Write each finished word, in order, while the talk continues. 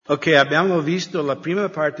Ok, abbiamo visto la prima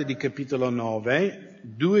parte di capitolo 9,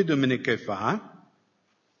 2 domeniche fa,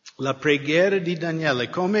 la preghiera di Daniele,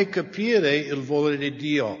 come capire il volere di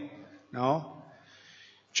Dio, no?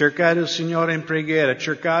 Cercare il Signore in preghiera,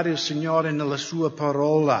 cercare il Signore nella sua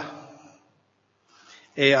parola.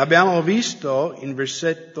 E abbiamo visto in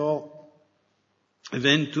versetto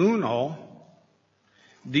 21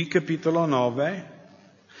 di capitolo 9,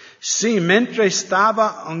 sì, mentre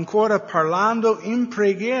stava ancora parlando in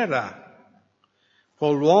preghiera,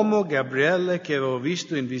 quell'uomo Gabriele che avevo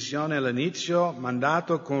visto in visione all'inizio,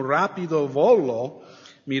 mandato con rapido volo,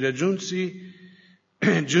 mi giunse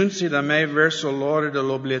da me verso l'ora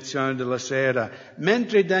dell'oblazione della sera.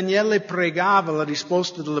 Mentre Daniele pregava, la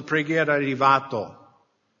risposta della preghiera è arrivata.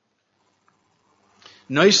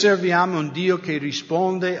 Noi serviamo un Dio che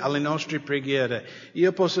risponde alle nostre preghiere.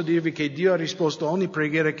 Io posso dirvi che Dio ha risposto a ogni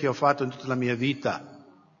preghiera che ho fatto in tutta la mia vita.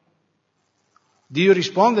 Dio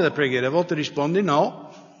risponde alle preghiere, a volte risponde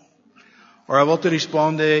no, o a volte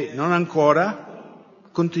risponde non ancora,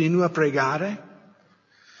 continua a pregare.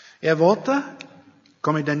 E a volte,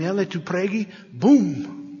 come Daniele, tu preghi,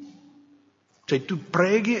 boom! Cioè tu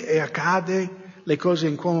preghi e accade le cose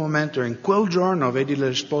in quel momento, in quel giorno vedi le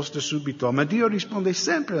risposte subito, ma Dio risponde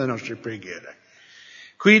sempre alle nostre preghiere.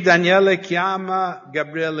 Qui Daniele chiama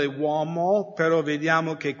Gabriele uomo, però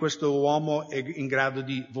vediamo che questo uomo è in grado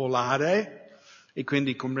di volare e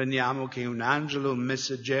quindi comprendiamo che è un angelo, un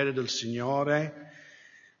messaggero del Signore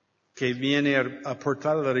che viene a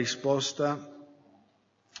portare la risposta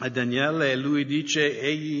a Daniele, e lui dice,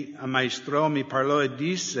 egli ammaestrò, mi parlò e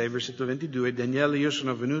disse, versetto 22, Daniele, io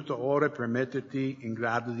sono venuto ora per metterti in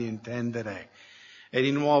grado di intendere. E di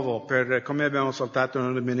nuovo, come abbiamo saltato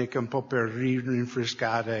una domenica, un po' per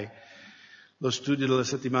rinfrescare lo studio della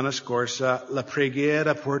settimana scorsa, la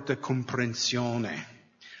preghiera porta comprensione,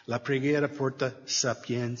 la preghiera porta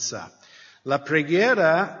sapienza, la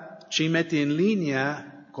preghiera ci mette in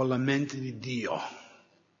linea con la mente di Dio,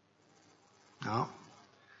 no?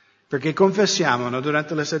 Perché confessiamo, no?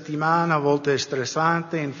 Durante la settimana a volte è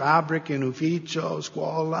stressante, in fabbrica, in ufficio, a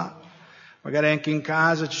scuola, magari anche in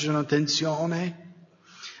casa ci sono tensioni.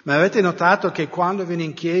 Ma avete notato che quando vieni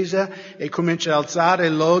in chiesa e cominci a alzare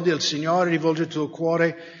lodi al Signore, rivolge il tuo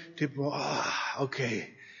cuore, tipo,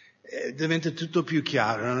 ok, diventa tutto più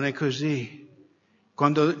chiaro, non è così?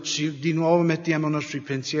 Quando di nuovo mettiamo i nostri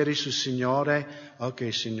pensieri sul Signore,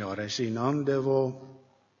 ok Signore, sì, non devo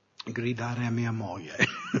gridare a mia moglie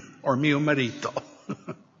o mio marito.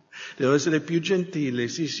 Devo essere più gentile,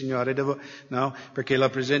 sì Signore, no, perché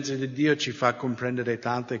la presenza di Dio ci fa comprendere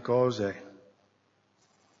tante cose.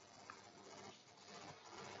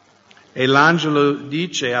 E l'angelo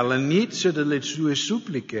dice, all'inizio delle sue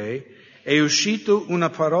suppliche è uscito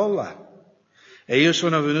una parola, e io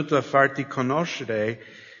sono venuto a farti conoscere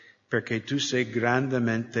perché tu sei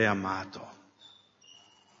grandemente amato.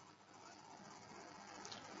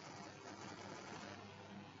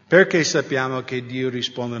 Perché sappiamo che Dio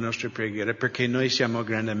risponde alle nostre preghiere? Perché noi siamo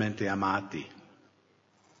grandemente amati.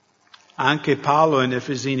 Anche Paolo in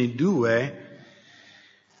Efesini 2,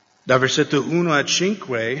 da versetto 1 a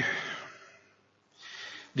 5,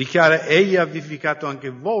 dichiara, egli ha vivificato anche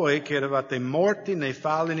voi che eravate morti nei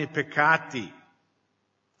falli e nei peccati,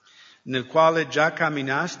 nel quale già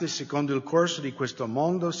camminaste secondo il corso di questo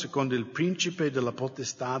mondo, secondo il principe della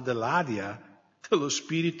potestà dell'aria, dello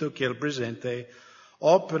spirito che è il presente,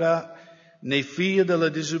 opera nei figli della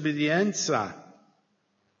disobbedienza,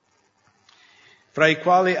 fra i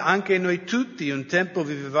quali anche noi tutti un tempo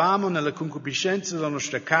vivevamo nella concupiscenza della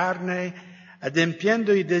nostra carne,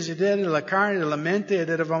 adempiendo i desideri della carne e della mente, ed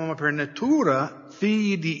eravamo per natura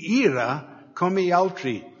figli di ira come gli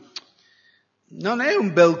altri. Non è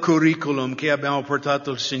un bel curriculum che abbiamo portato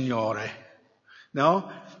al Signore,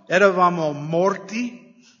 no? Eravamo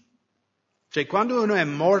morti, cioè quando uno è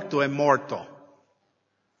morto,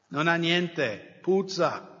 non ha niente,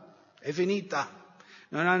 puzza, è finita,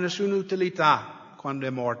 non ha nessuna utilità quando è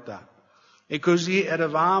morta. E così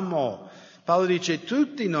eravamo. Paolo dice,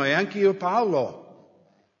 tutti noi, anche io Paolo,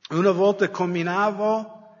 una volta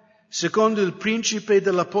camminavo secondo il principe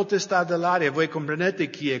della potestà dell'aria. Voi comprendete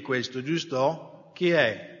chi è questo, giusto? Chi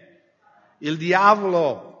è? Il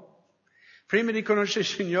diavolo. Prima di conoscere il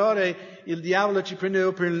Signore, il diavolo ci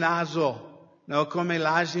prendeva per il naso, no? Come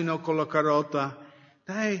l'asino con la carota.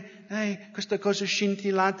 Dai, questa cosa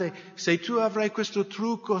scintillante. Se tu avrai questo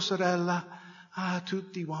trucco, sorella,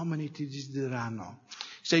 tutti gli uomini ti desidereranno.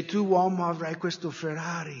 Se tu uomo avrai questo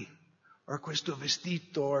Ferrari, o questo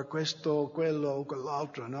vestito, o questo, quello, o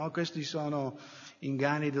quell'altro, no? Questi sono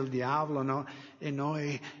inganni del diavolo, no? E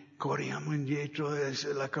noi corriamo indietro e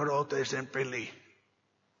la carota è sempre lì.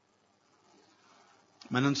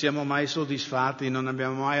 ma non siamo mai soddisfatti, non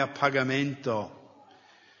abbiamo mai appagamento,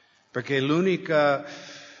 perché l'unica,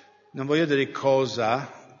 non voglio dire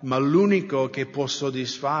cosa, ma l'unico che può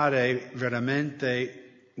soddisfare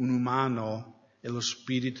veramente un umano è lo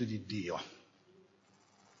Spirito di Dio.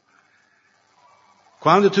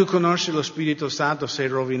 Quando tu conosci lo Spirito Santo sei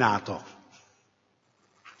rovinato.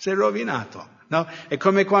 Sei rovinato, no? È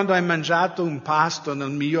come quando hai mangiato un pasto nel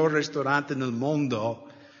miglior ristorante nel mondo.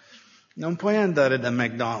 Non puoi andare da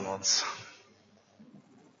McDonald's.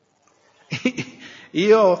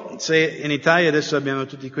 Se in Italia adesso abbiamo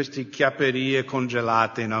tutti questi chiapperie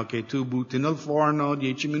congelate, no? Che tu butti nel forno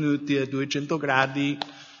 10 minuti a 200 gradi.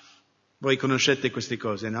 Voi conoscete queste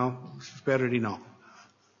cose, no? Spero di no.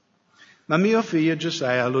 Ma mio figlio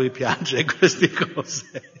Giuseppe, a lui piace queste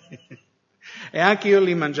cose. E anche io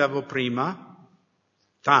li mangiavo prima,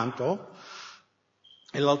 tanto,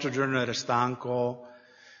 e l'altro giorno ero stanco,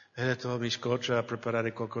 e ho detto mi scoccia a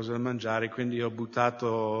preparare qualcosa da mangiare, quindi ho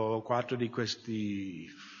buttato 4 di questi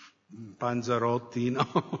panzerotti,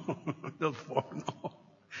 no? Nel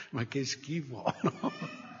forno. Ma che schifo, no?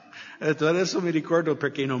 Ho detto adesso mi ricordo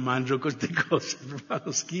perché non mangio queste cose,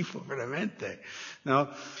 fanno schifo veramente, no?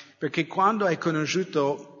 Perché quando hai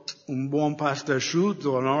conosciuto un buon pasta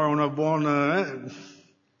asciutto, no? Una buona,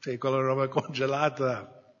 quella roba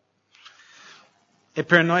congelata. E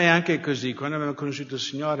per noi è anche così, quando abbiamo conosciuto il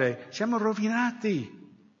Signore, siamo rovinati.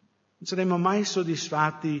 Non saremo mai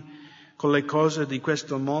soddisfatti con le cose di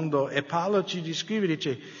questo mondo. E Paolo ci descrive,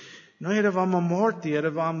 dice, noi eravamo morti,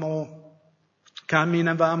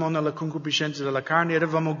 camminavamo nella concupiscenza della carne,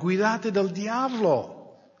 eravamo guidati dal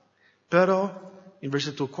diavolo. Però, in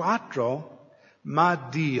versetto 4, ma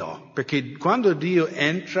Dio, perché quando Dio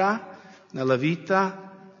entra nella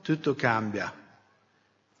vita, tutto cambia.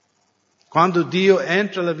 Quando Dio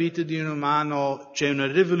entra nella vita di un umano, c'è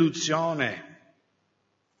una rivoluzione.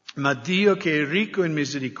 Ma Dio, che è ricco in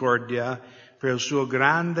misericordia, per il suo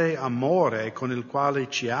grande amore con il quale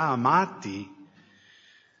ci ha amati,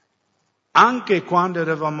 anche quando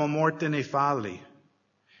eravamo morti nei falli.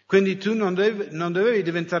 Quindi tu non dovevi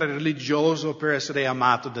diventare religioso per essere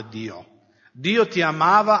amato da Dio. Dio ti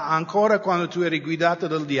amava ancora quando tu eri guidato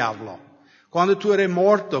dal diavolo, quando tu eri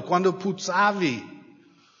morto, quando puzzavi,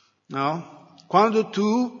 no? Quando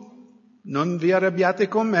tu, non vi arrabbiate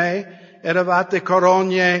con me,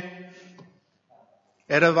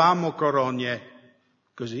 eravamo corogne,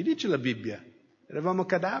 così dice la Bibbia, eravamo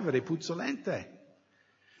cadaveri, puzzolente.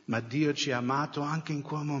 Ma Dio ci ha amato anche in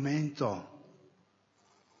quel momento.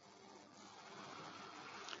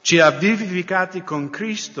 Ci ha vivificati con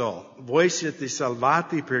Cristo, voi siete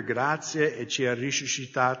salvati per grazia e ci ha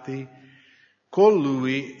risuscitati con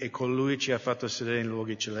Lui e con Lui ci ha fatto sedere in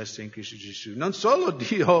luoghi celesti in Cristo Gesù. Non solo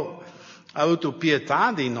Dio ha avuto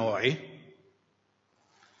pietà di noi,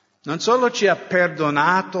 non solo ci ha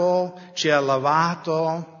perdonato, ci ha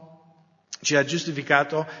lavato, ci ha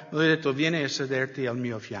giustificato, ma Lui ha detto vieni a sederti al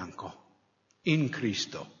mio fianco, in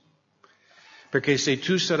Cristo. Perché se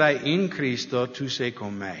tu sarai in Cristo, tu sei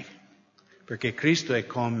con me. Perché Cristo è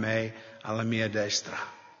con me alla mia destra.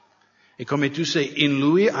 E come tu sei in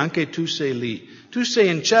Lui, anche tu sei lì. Tu sei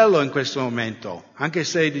in cielo in questo momento. Anche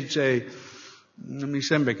se dice, non mi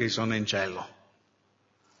sembra che sono in cielo.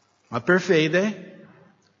 Ma per fede,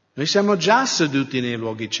 noi siamo già seduti nei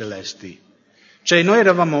luoghi celesti. Cioè noi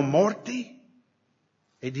eravamo morti.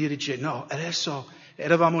 E Dio dice, no, adesso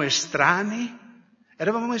eravamo estranei,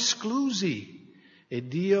 eravamo esclusi. E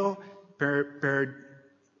Dio,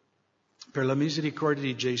 per la misericordia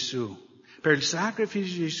di Gesù, per il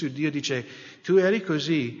sacrificio di Gesù, Dio dice, tu eri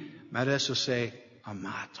così, ma adesso sei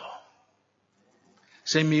amato.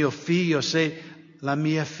 Sei mio figlio, sei la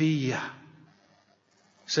mia figlia.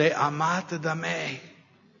 Sei amata da me.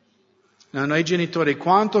 No, noi genitori,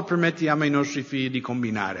 quanto permettiamo ai nostri figli di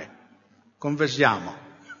combinare? Confessiamo.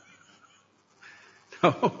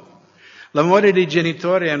 No. L'amore dei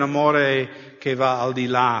genitori è un amore che va al di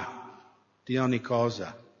là di ogni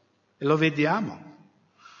cosa. E lo vediamo.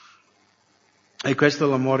 E questo è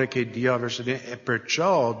l'amore che Dio ha verso di noi. E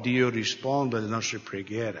perciò Dio risponde alle nostre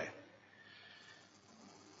preghiere.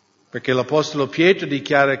 Perché l'Apostolo Pietro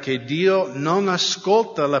dichiara che Dio non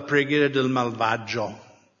ascolta la preghiera del malvagio.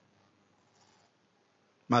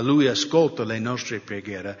 Ma Lui ascolta le nostre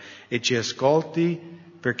preghiere. E ci ascolti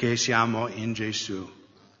perché siamo in Gesù.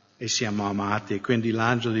 E siamo amati. Quindi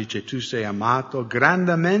l'angelo dice, tu sei amato,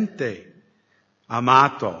 grandemente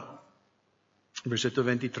amato. Versetto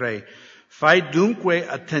 23. Fai dunque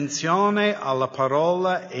attenzione alla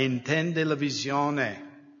parola e intende la visione.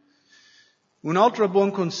 Un altro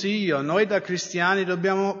buon consiglio, noi da cristiani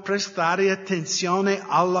dobbiamo prestare attenzione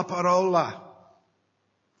alla parola.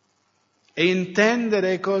 e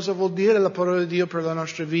intendere cosa vuol dire la parola di Dio per la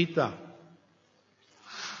nostra vita.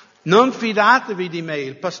 Non fidatevi di me,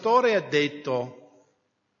 il pastore ha detto.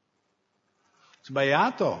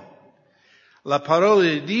 Sbagliato. La parola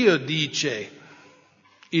di Dio dice,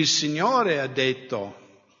 il Signore ha detto.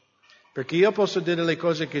 Perché io posso dire le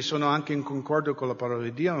cose che sono anche in concordo con la parola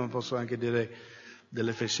di Dio, ma posso anche dire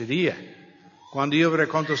delle fesserie. Quando io vi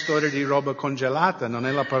racconto storie di roba congelata, non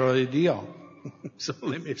è la parola di Dio, sono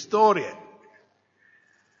le mie storie.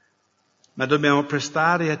 Ma dobbiamo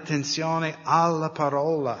prestare attenzione alla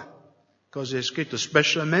parola, cosa è scritto,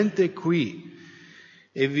 specialmente qui.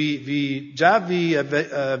 E già vi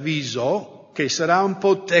avviso che sarà un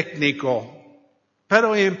po' tecnico,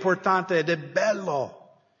 però è importante ed è bello.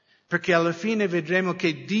 Perché alla fine vedremo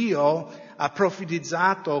che Dio ha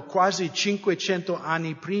profetizzato quasi 500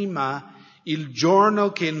 anni prima il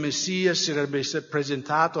giorno che il Messia sarebbe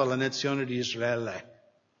presentato alla nazione di Israele.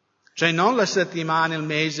 Cioè non la settimana, il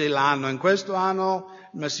mese, l'anno. In questo anno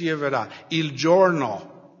il Messia verrà. Il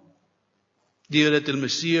giorno. Dio ha detto il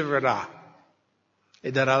Messia verrà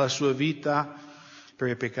e darà la sua vita per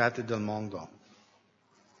i peccati del mondo.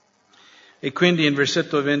 E quindi in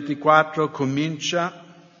versetto 24 comincia...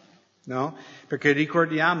 No? Perché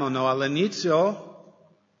ricordiamo, no? All'inizio,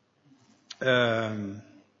 in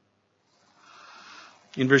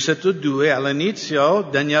versetto 2, all'inizio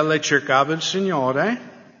Daniele cercava il Signore,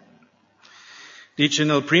 dice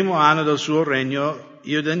nel primo anno del suo regno,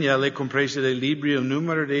 io Daniele compresi dai libri il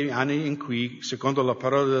numero dei anni in cui, secondo la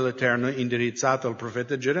parola dell'Eterno indirizzata al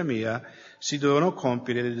profeta Geremia, si dovevano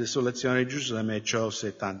compiere le desolazioni di Gerusalemme, cioè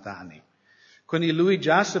 70 anni. Quindi lui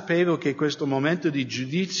già sapeva che questo momento di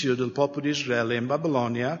giudizio del popolo di Israele in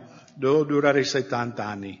Babilonia doveva durare 70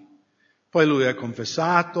 anni. Poi lui ha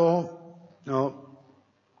confessato, no?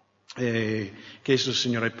 Chiesto al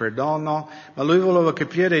Signore perdono, ma lui voleva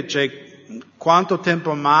capire quanto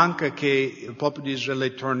tempo manca che il popolo di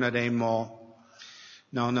Israele torneremo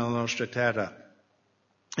nella nostra terra.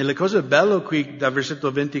 E la cosa bella qui, da versetto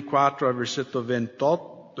 24 al versetto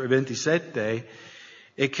 28 e 27,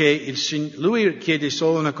 è che lui chiede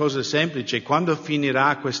solo una cosa semplice, quando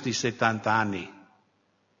finirà questi 70 anni?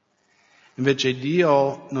 Invece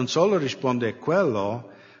Dio non solo risponde a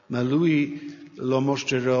quello, ma lui lo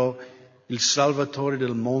mostrerà il Salvatore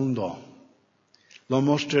del mondo. Lo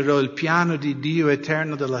mostrerà il piano di Dio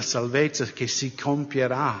eterno della salvezza che si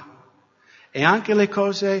compierà. E anche le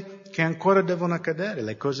cose che ancora devono accadere,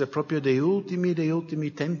 le cose proprio dei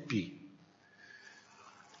ultimi tempi.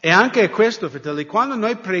 E anche questo, fratelli, quando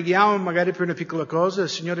noi preghiamo magari per una piccola cosa, il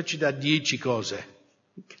Signore ci dà 10 cose,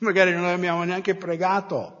 che magari non abbiamo neanche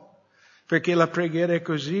pregato, perché la preghiera è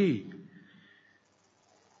così.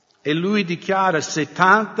 E Lui dichiara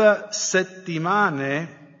 70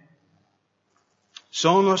 settimane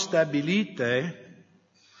sono stabilite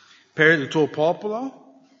per il tuo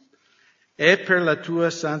popolo e per la tua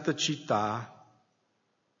santa città,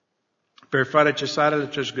 per fare cessare la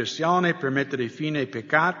trasgressione, per mettere fine ai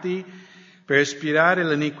peccati, per espirare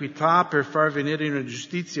l'iniquità, per far venire una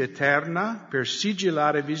giustizia eterna, per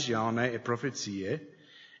sigillare visione e profezie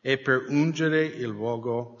e per ungere il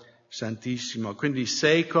luogo santissimo. Quindi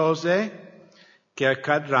 6 cose che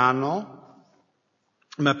accadranno,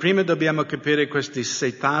 ma prima dobbiamo capire queste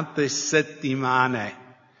 70 settimane,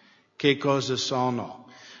 che cosa sono.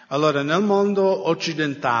 Allora, nel mondo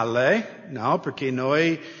occidentale, no, perché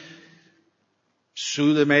noi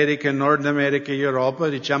Sud America, Nord America, Europa,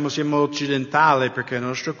 diciamo siamo occidentali perché la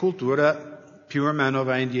nostra cultura più o meno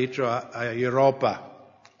va indietro a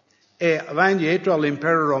Europa e va indietro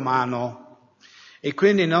all'impero romano. E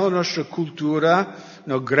quindi nella nostra cultura,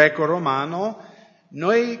 nel greco-romano,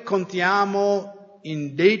 noi contiamo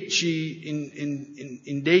in decimi,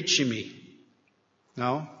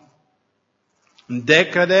 no? Un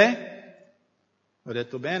decade, ho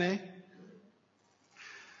detto bene?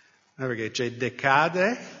 Perché c'è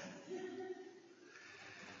decade,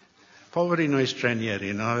 poveri noi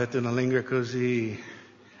stranieri, no? Avete una lingua così.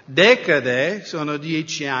 Decade sono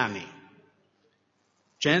 10 anni,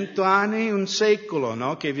 100 anni, un secolo,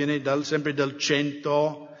 no? Che viene sempre dal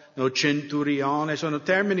 100, no? Centurione, sono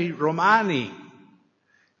termini romani.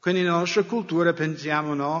 Quindi nella nostra cultura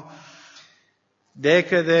pensiamo, no?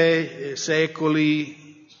 Decade,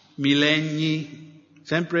 secoli, millenni,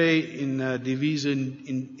 sempre diviso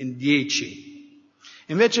in 10.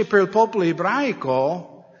 Invece per il popolo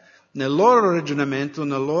ebraico, nel loro ragionamento,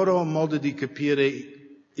 nel loro modo di capire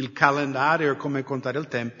il calendario, come contare il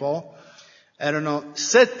tempo, erano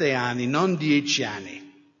 7 anni, non 10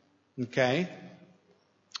 anni. Ok?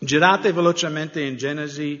 Girate velocemente in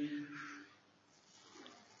Genesi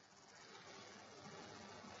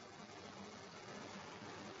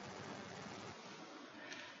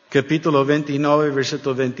capitolo 29,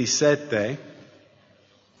 versetto 27.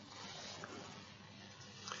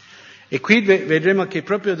 E qui vedremo che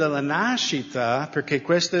proprio dalla nascita, perché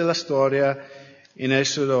questa è la storia in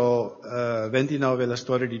Esodo 29, la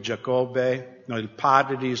storia di Giacobbe, il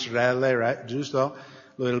padre di Israele, right? Giusto?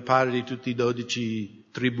 Lui è il padre di tutti i 12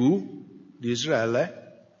 tribù di Israele.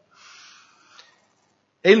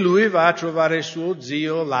 E lui va a trovare suo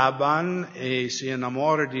zio Laban e si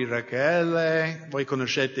innamora di Rachele. Voi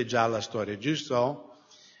conoscete già la storia, giusto?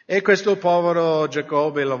 E questo povero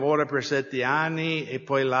Giacobbe lavora per 7 anni e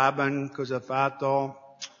poi Laban cosa ha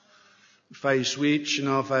fatto? Fa il switch,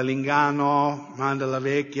 no? Fa l'inganno, manda la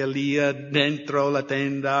vecchia Lia dentro la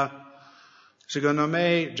tenda. Secondo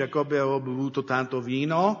me Giacobbe aveva bevuto tanto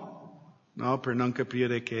vino, no? Per non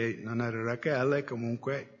capire che non era Rachele,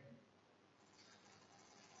 comunque.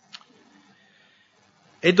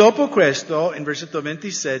 E dopo questo, in versetto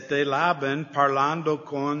 27, Laban parlando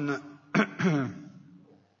con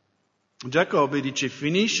Giacobbe dice: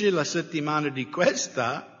 finisci la settimana di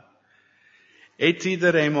questa e ti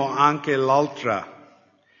daremo anche l'altra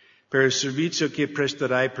per il servizio che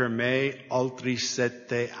presterai per me altri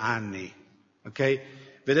 7 anni. Ok?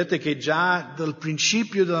 Vedete che già dal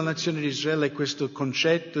principio della nazione di Israele questo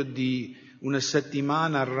concetto di una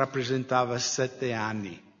settimana rappresentava 7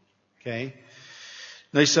 anni. Ok?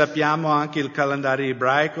 Noi sappiamo anche il calendario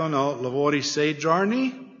ebraico, no? Lavori 6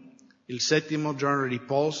 giorni, il 7° giorno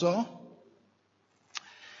riposo.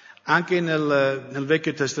 Anche nel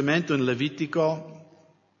Vecchio Testamento, in Levitico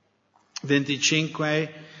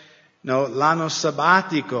 25, no, l'anno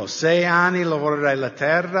sabbatico, 6 anni lavorerai la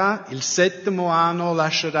terra, il 7° anno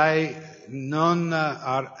lascerai,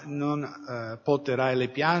 non poterai le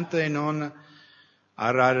piante, non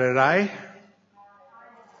ararerai.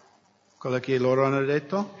 Quello che loro hanno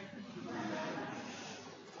detto?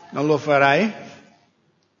 Non lo farai?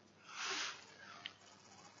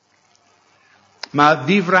 Ma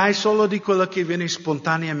vivrai solo di quello che viene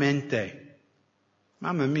spontaneamente.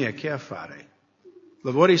 Mamma mia, che affare.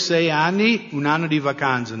 Lavori 6 anni, 1 anno di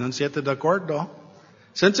vacanza, non siete d'accordo?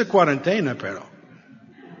 Senza quarantena però.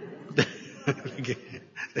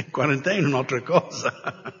 Perché in quarantena è un'altra cosa.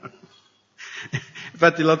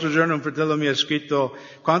 Infatti l'altro giorno un fratello mi ha scritto: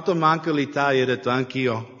 quanto manca l'Italia? Ho detto: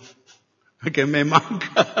 anch'io. Perché a me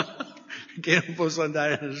manca. Perché non posso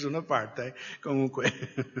andare da nessuna parte. Comunque.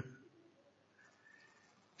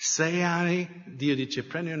 6 anni, Dio dice: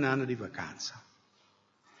 prendi 1 anno di vacanza.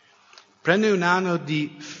 Prendi 1 anno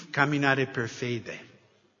di camminare per fede.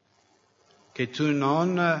 Che tu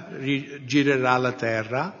non girerai la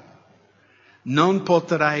terra, non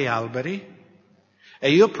poterai alberi,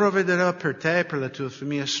 e io provvederò per te e per la tua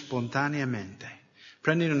famiglia spontaneamente.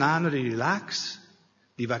 Prendi 1 anno di relax,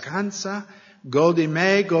 di vacanza, godi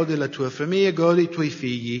me, godi la tua famiglia, godi i tuoi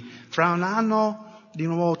figli. Fra 1 anno di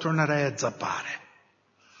nuovo tornerai a zappare.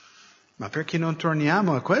 Ma perché non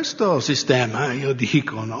torniamo a questo sistema? Io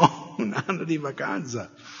dico, no? 1 anno di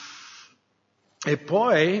vacanza. E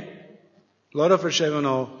poi loro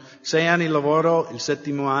facevano 6 anni di lavoro, il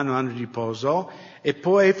 7° anno di riposo, e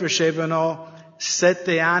poi facevano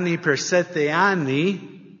 7 anni per 7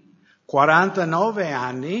 anni, 49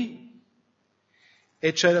 anni,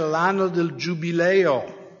 e c'era l'anno del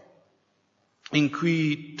giubileo, in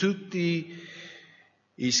cui tutti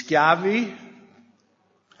gli schiavi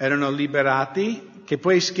erano liberati, che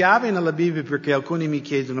poi schiavi nella Bibbia, perché alcuni mi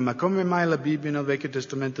chiedono: ma come mai la Bibbia nel Vecchio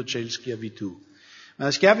Testamento c'è la schiavitù? Ma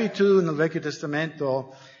la schiavitù nel Vecchio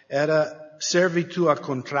Testamento era servitù a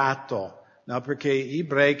contratto, no? Perché gli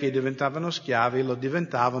ebrei che diventavano schiavi lo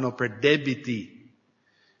diventavano per debiti.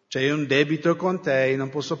 C'è un debito con te, non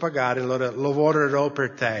posso pagare, allora lavorerò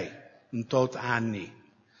per te un tot anni.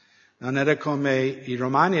 Non era come i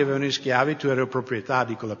romani avevano gli schiavi, tu eri proprietà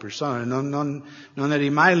di quella persona, non eri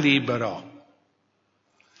mai libero.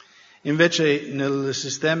 Invece nel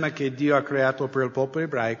sistema che Dio ha creato per il popolo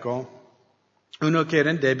ebraico, uno che era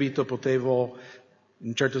in debito poteva in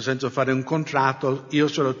un certo senso fare un contratto: io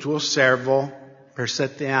sono tuo servo per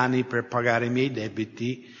 7 anni per pagare i miei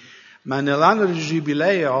debiti, ma nell'anno del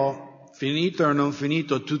giubileo, finito o non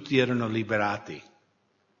finito, tutti erano liberati.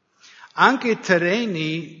 Anche i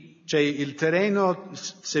terreni, cioè il terreno,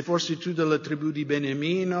 se fossi tu della tribù di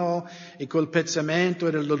Beniamino e quel pezzamento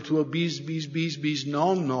era del tuo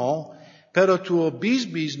bisnonno, però tuo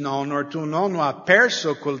bisnonno o tuo nonno ha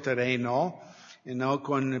perso quel terreno,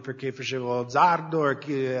 perché faceva azzardo o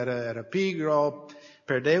era pigro,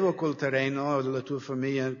 perdevo quel terreno, la tua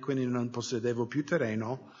famiglia quindi non possedevo più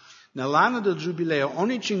terreno. Nell'anno del giubileo,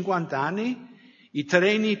 ogni 50 anni, i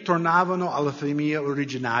terreni tornavano alla famiglia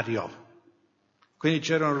originaria. Quindi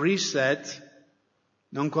c'era un reset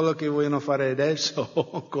Non quello che vogliono fare adesso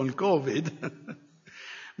con il Covid,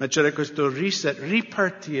 ma c'era questo reset,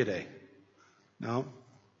 ripartire, no?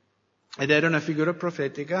 Ed era una figura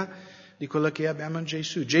profetica di quello che abbiamo in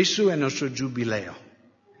Gesù. Gesù è il nostro giubileo.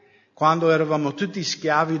 Quando eravamo tutti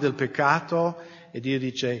schiavi del peccato, e Dio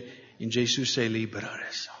dice, in Gesù sei libero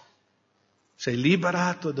adesso. Sei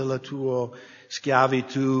liberato dalla tua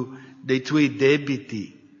schiavitù, dei tuoi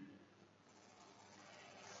debiti.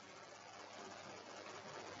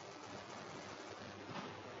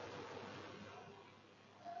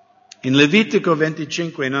 In Levitico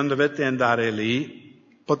 25 non dovete andare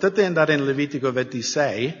lì, potete andare in Levitico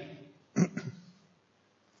 26.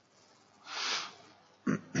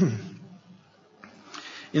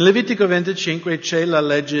 In Levitico 25 c'è la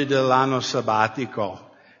legge dell'anno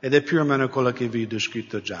sabbatico, ed è più o meno quello che vi ho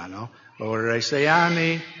descritto già, no? Lavorerai 6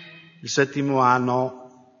 anni, il 7°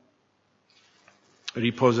 anno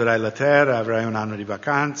riposerai la terra, avrai un anno di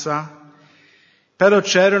vacanza. Però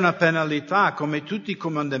c'era una penalità, come tutti i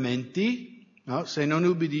comandamenti, no? Se non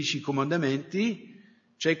ubbidisci i comandamenti,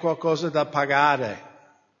 c'è qualcosa da pagare.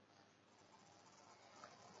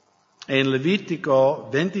 E in Levitico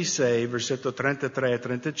 26, versetto 33 e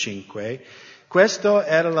 35, questa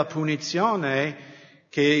era la punizione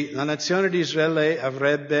che la nazione di Israele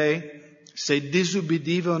avrebbe se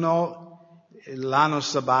disubbidivano l'anno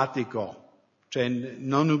sabbatico, cioè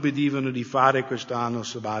non ubbidivano di fare questo anno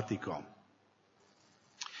sabbatico.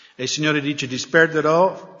 E il Signore dice,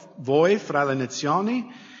 disperderò voi fra le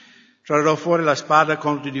nazioni, trarrò fuori la spada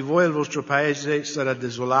contro di voi, il vostro paese sarà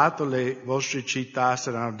desolato, le vostre città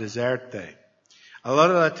saranno deserte.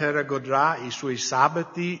 Allora la terra godrà i suoi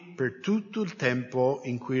sabati per tutto il tempo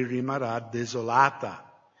in cui rimarrà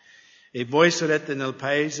desolata. E voi sarete nel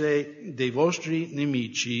paese dei vostri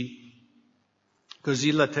nemici,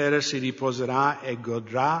 così la terra si riposerà e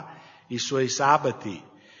godrà i suoi sabati.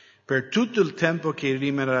 Per tutto il tempo che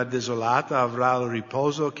rimarrà desolata avrà il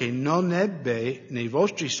riposo che non ebbe nei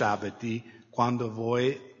vostri sabati quando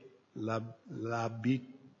voi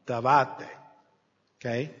l'abitavate.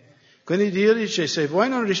 Ok? Quindi Dio dice, se voi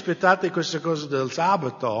non rispettate questa cosa del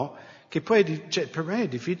sabato, che poi per me è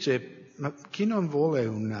difficile, ma chi non vuole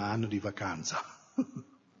un anno di vacanza?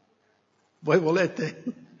 Voi volete?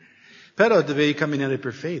 Però devi camminare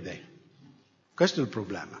per fede. Questo è il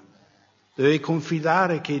problema. Devi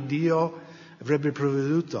confidare che Dio avrebbe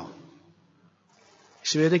provveduto.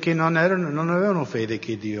 Si vede che non avevano fede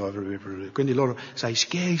che Dio avrebbe provveduto. Quindi loro,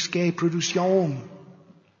 produzione.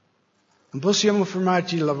 Non possiamo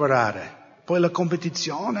fermarci a lavorare. Poi la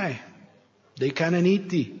competizione dei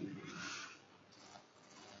Cananiti.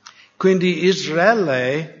 Quindi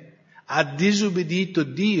Israele ha disobbedito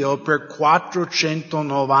Dio per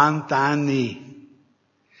 490 anni.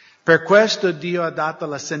 Per questo Dio ha dato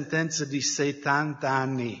la sentenza di 70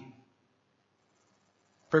 anni.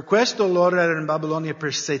 Per questo loro erano in Babilonia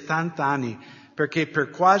per 70 anni, perché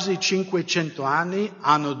per quasi 500 anni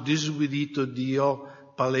hanno disobbedito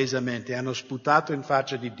Dio palesemente, hanno sputato in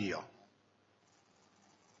faccia di Dio.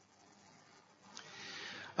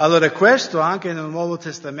 Allora questo anche nel Nuovo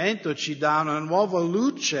Testamento ci dà una nuova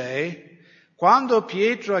luce. Quando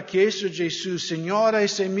Pietro ha chiesto a Gesù, Signore,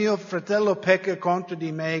 se mio fratello pecca contro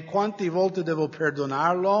di me, quante volte devo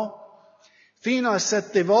perdonarlo? Fino a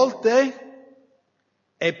 7 volte?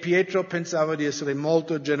 E Pietro pensava di essere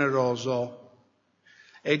molto generoso.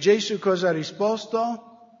 E Gesù cosa ha risposto?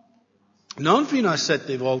 Non fino a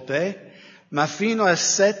 7 volte, ma fino a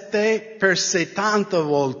 7 per 70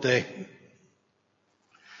 volte.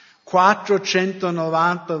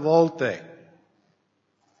 490 volte.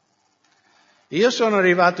 Io sono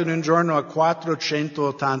arrivato in un giorno a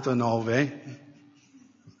 489,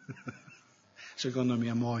 secondo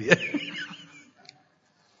mia moglie.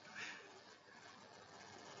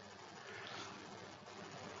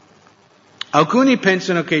 Alcuni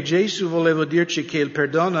pensano che Gesù voleva dirci che il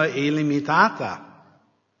perdono è illimitato,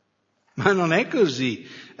 ma non è così.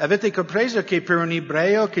 Avete compreso che per un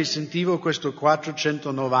ebreo che sentiva questo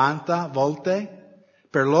 490 volte,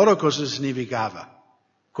 per loro cosa significava?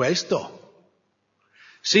 Questo.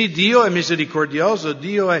 Sì, Dio è misericordioso,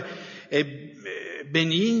 Dio è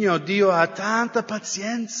benigno, Dio ha tanta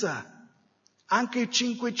pazienza, anche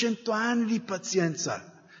 500 anni di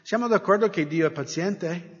pazienza. Siamo d'accordo che Dio è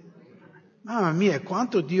paziente? Mamma mia,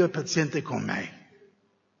 quanto Dio è paziente con me.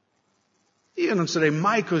 Io non sarei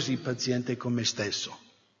mai così paziente con me stesso,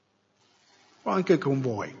 o anche con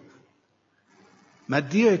voi. Ma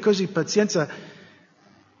Dio è così pazienza,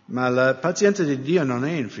 ma la pazienza di Dio non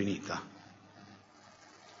è infinita.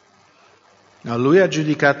 No, lui ha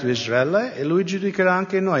giudicato Israele e lui giudicherà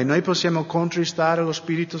anche noi. Noi possiamo contristare lo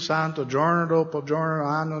Spirito Santo giorno dopo giorno,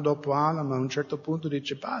 anno dopo anno, ma a un certo punto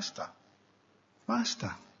dice basta.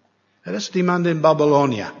 Adesso ti mando in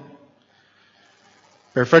Babilonia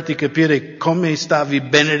per farti capire come stavi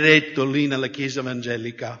benedetto lì nella chiesa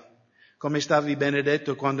evangelica, come stavi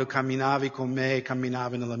benedetto quando camminavi con me e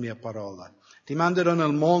camminavi nella mia parola. Ti manderò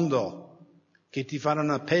nel mondo che ti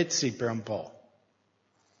faranno a pezzi per un po'.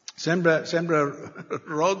 Sembra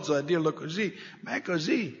rozzo a dirlo così, ma è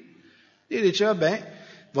così. Dio dice, vabbè,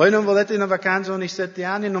 voi non volete una vacanza ogni 7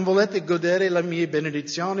 anni, non volete godere la mia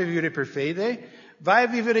benedizione, vivere per fede? Vai a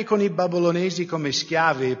vivere con i babilonesi come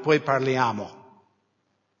schiavi e poi parliamo.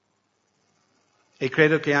 E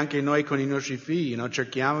credo che anche noi con i nostri figli,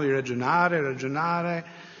 cerchiamo di ragionare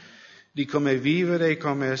di come vivere,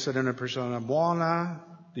 come essere una persona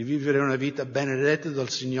buona, di vivere una vita benedetta dal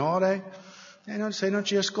Signore. E se non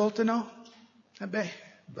ci ascoltano,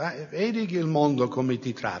 vedi il mondo come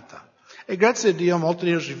ti tratta. E grazie a Dio molti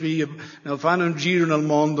dei nostri figli fanno un giro nel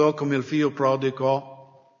mondo come il figlio prodigo.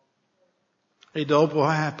 E dopo,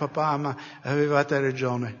 papà, ma avevate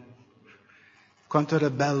ragione. Quanto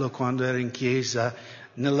era bello quando ero in chiesa,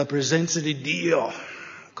 nella presenza di Dio,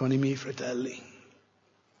 con i miei fratelli.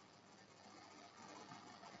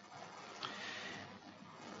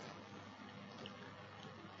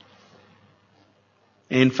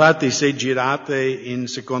 E infatti se girate in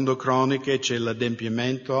Secondo Croniche c'è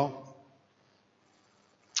l'adempimento,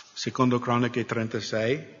 Secondo Croniche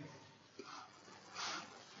 36.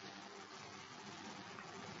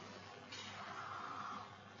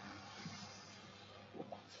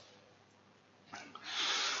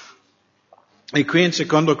 E qui in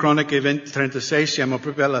Secondo Croniche 36 siamo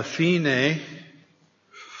proprio alla fine,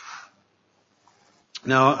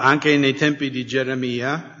 anche nei tempi di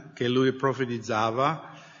Geremia, che lui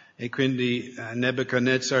profetizzava, e quindi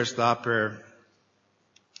Nebuchadnezzar sta per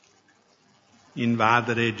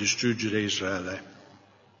invadere e distruggere Israele.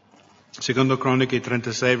 Secondo Croniche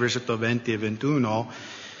 36, versetto 20 e 21,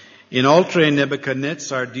 inoltre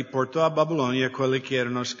Nebuchadnezzar deportò a Babilonia quelli che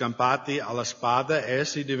erano scampati alla spada,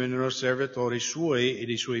 essi divennero servitori suoi e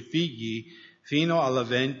dei suoi figli fino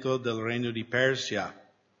all'avvento del regno di Persia.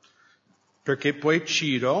 Perché poi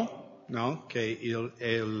Ciro, che è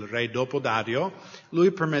il re dopo Dario,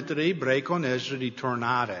 lui permette agli ebrei con Esra di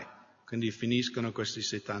tornare, quindi finiscono questi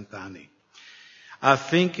 70 anni.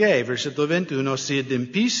 Affinché, versetto 21, si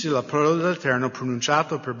adempisse la parola dell'Eterno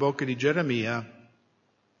pronunciata per bocca di Geremia,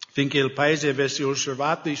 finché il paese avesse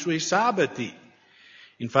osservato i suoi sabati.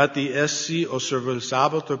 Infatti essi osservò il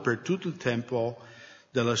sabato per tutto il tempo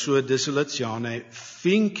della sua desolazione,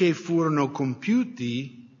 finché furono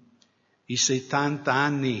compiuti i 70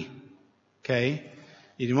 anni. Ok? E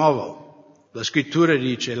di nuovo, la scrittura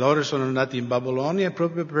dice, loro sono andati in Babilonia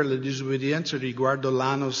proprio per la disobbedienza riguardo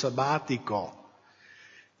l'anno sabbatico,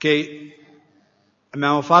 che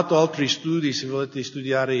abbiamo fatto altri studi, se volete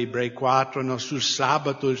studiare Ebrei 4, sul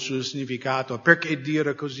sabato, il suo significato, perché Dio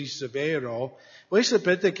era così severo. Voi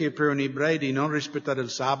sapete che per un ebreo di non rispettare il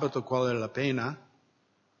sabato qual è la pena?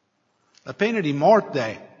 La pena di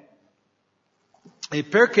morte. E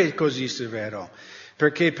perché è così severo?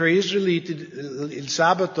 Perché per gli israeliti il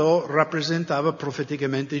sabato rappresentava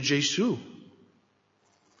profeticamente Gesù.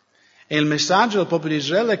 E il messaggio del popolo di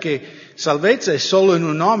Israele è che salvezza è solo in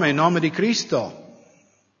un nome, il nome di Cristo.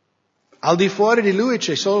 Al di fuori di Lui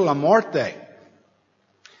c'è solo la morte.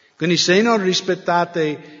 Quindi se non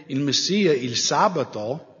rispettate il Messia, il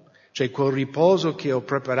sabato, cioè quel riposo che ho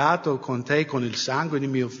preparato con te con il sangue di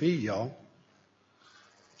mio figlio,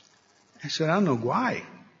 saranno guai.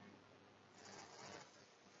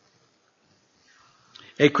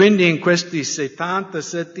 E quindi in queste 70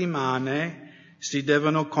 settimane si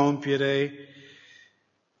devono compiere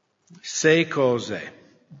 6 cose,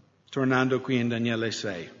 tornando qui in Daniele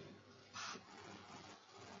 6.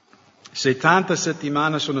 70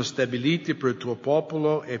 settimane sono stabilite per il tuo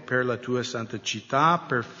popolo e per la tua santa città,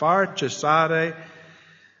 per far cessare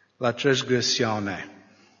la trasgressione.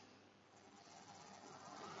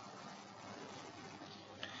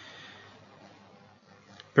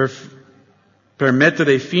 Per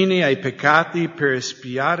mettere fine ai peccati, per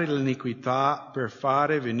espiare l'iniquità, per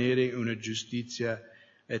fare venire una giustizia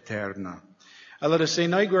eterna. Allora, se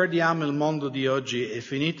noi guardiamo il mondo di oggi, è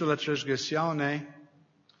finita la trasgressione?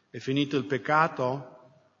 È finito il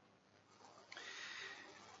peccato?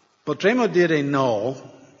 Potremmo dire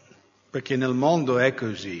no, perché nel mondo è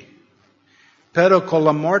così. Però con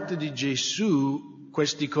la morte di Gesù,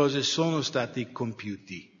 queste cose sono state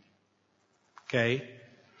compiute. Ok?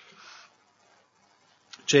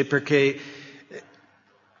 Cioè perché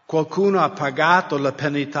qualcuno ha pagato la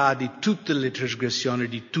penalità di tutte le trasgressioni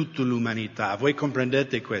di tutta l'umanità. Voi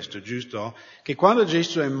comprendete questo, giusto? Che quando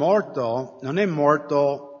Gesù è morto, non è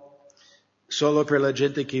morto solo per la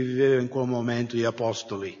gente che viveva in quel momento, gli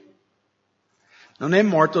apostoli. Non è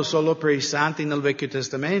morto solo per i santi nel Vecchio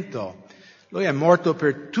Testamento. Lui è morto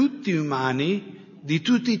per tutti gli umani di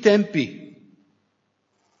tutti i tempi.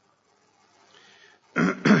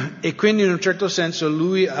 E quindi in un certo senso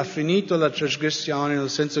lui ha finito la trasgressione,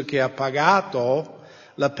 nel senso che ha pagato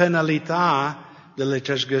la penalità delle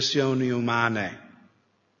trasgressioni umane.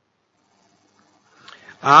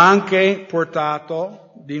 Ha anche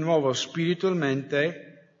portato di nuovo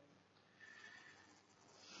spiritualmente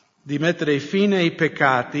di mettere fine ai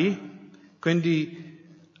peccati,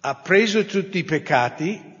 quindi ha preso tutti i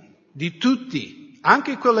peccati di tutti,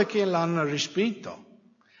 anche quelli che l'hanno respinto.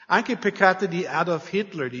 Anche i peccati di Adolf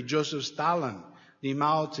Hitler, di Joseph Stalin, di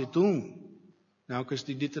Mao Zedong, no?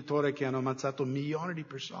 Questi dittatori che hanno ammazzato milioni di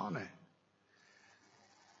persone.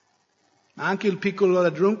 Anche il piccolo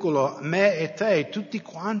ladruncolo, me e te, tutti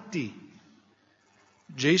quanti.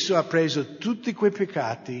 Gesù ha preso tutti quei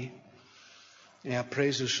peccati e ha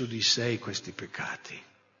preso su di sé questi peccati.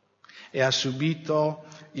 E ha subito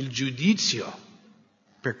il giudizio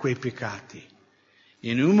per quei peccati.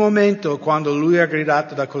 In un momento, quando lui ha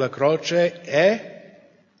gridato da quella croce, è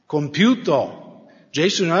compiuto.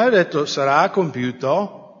 Gesù non ha detto sarà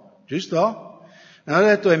compiuto, giusto? Non ha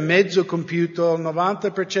detto è mezzo compiuto,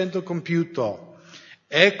 90% compiuto.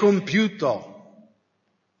 È compiuto.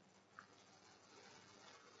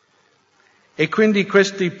 E quindi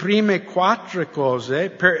queste prime 4 cose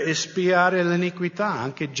per espiare l'iniquità,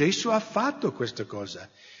 anche Gesù ha fatto questa cosa.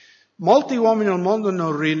 Molti uomini al mondo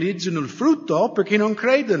non realizzano il frutto perché non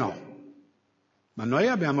credono. Ma noi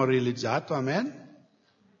abbiamo realizzato, amen?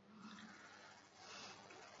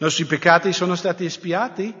 I nostri peccati sono stati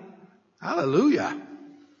espiati? Alleluia!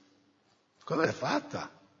 Cosa è fatta?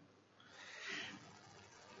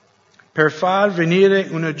 Per far venire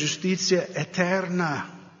una giustizia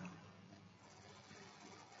eterna.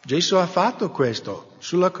 Gesù ha fatto questo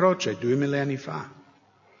sulla croce 2000 anni fa.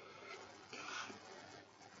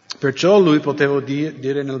 Perciò lui poteva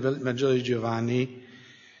dire nel Vangelo di Giovanni,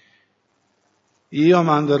 io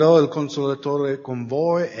manderò il Consolatore con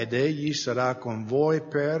voi ed egli sarà con voi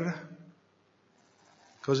per...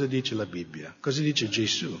 Cosa dice la Bibbia? Cosa dice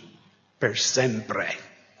Gesù? Per sempre.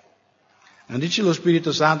 Non dice lo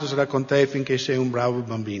Spirito Santo sarà con te finché sei un bravo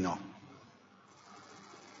bambino.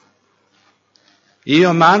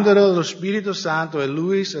 Io manderò lo Spirito Santo e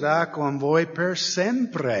lui sarà con voi per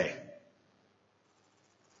sempre.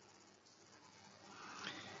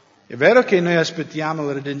 È vero che noi aspettiamo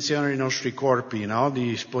la redenzione dei nostri corpi, no?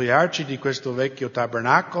 Di spogliarci di questo vecchio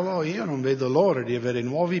tabernacolo. Io non vedo l'ora di avere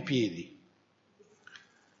nuovi piedi.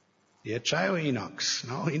 Di acciaio inox,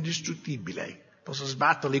 no? Indistruttibile. Posso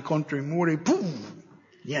sbatterli contro i muri, pum!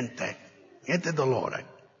 Niente dolore.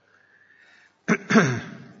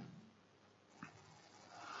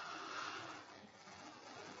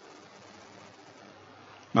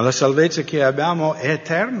 Ma la salvezza che abbiamo è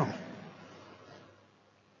eterna.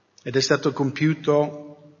 Ed è stato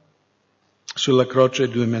compiuto sulla croce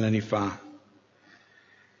 2000 anni fa.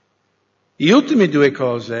 Le ultime 2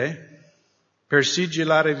 cose, per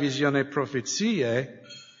sigillare visione e profezie,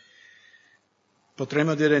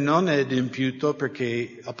 potremmo dire non è adempiuto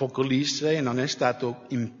perché Apocalisse non è stato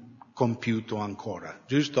compiuto ancora,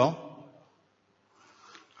 giusto?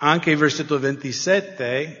 Anche il versetto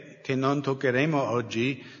 27, che non toccheremo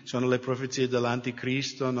oggi, sono le profezie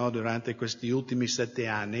dell'Anticristo, no, durante questi ultimi 7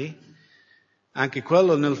 anni, anche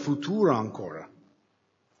quello nel futuro ancora.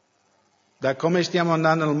 Da come stiamo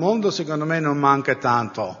andando nel mondo, secondo me non manca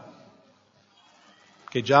tanto.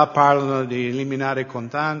 Che già parlano di eliminare i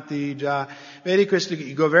contanti, già... Vedi,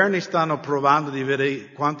 i governi stanno provando di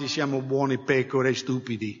vedere quanti siamo buoni pecore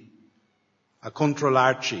stupidi, a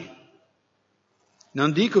controllarci.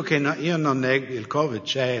 Non dico che io non nego il Covid,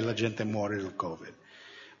 c'è, la gente muore del Covid,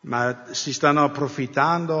 ma si stanno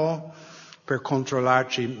approfittando per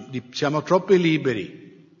controllarci, siamo troppo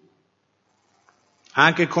liberi.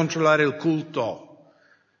 Anche controllare il culto,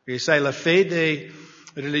 perché sai, la fede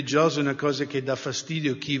religiosa è una cosa che dà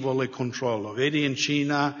fastidio a chi vuole controllo. Vedi, in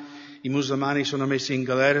Cina i musulmani sono messi in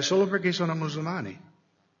galera solo perché sono musulmani,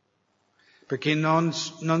 perché non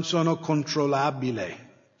sono controllabili,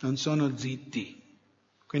 non sono zitti.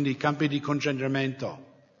 Quindi campi di concentramento.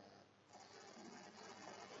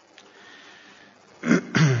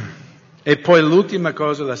 E poi l'ultima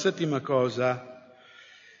cosa, la 7ª cosa,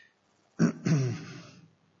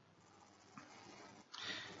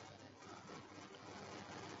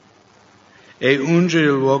 e ungere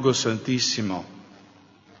il luogo santissimo.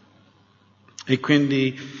 E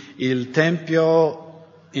quindi il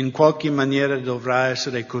Tempio in qualche maniera dovrà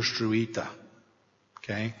essere costruito.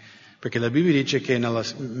 Okay? Perché la Bibbia dice che nella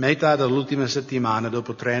metà dell'ultima settimana,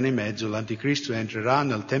 dopo 3 anni e mezzo, l'Anticristo entrerà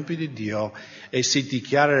nel Tempio di Dio e si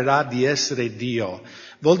dichiarerà di essere Dio.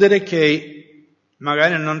 Vuol dire che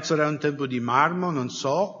magari non sarà un tempio di marmo, non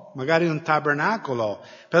so, magari un tabernacolo,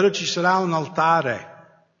 però ci sarà un altare.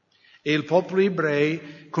 E il popolo ebreo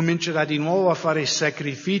comincerà di nuovo a fare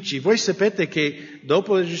sacrifici. Voi sapete che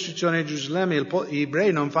dopo la distruzione di Gerusalemme gli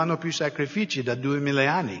ebrei non fanno più sacrifici da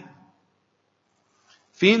 2000 anni.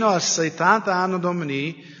 Fino a 70 anni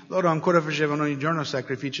domini loro ancora facevano ogni giorno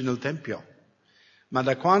sacrifici nel Tempio. Ma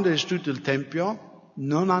da quando è distrutto il Tempio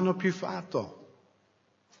non hanno più fatto.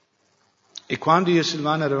 E quando io e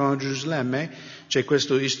Silvana eravamo a Gerusalemme c'è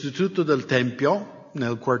questo istituto del Tempio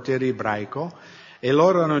nel quartiere ebraico e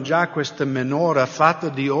loro hanno già questa menorah fatta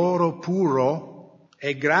di oro puro,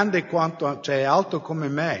 è grande quanto, cioè è alto come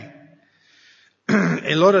me.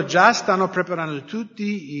 E loro già stanno preparando tutti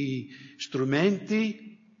i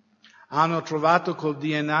strumenti, hanno trovato col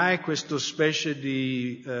DNA questa specie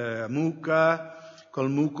di mucca,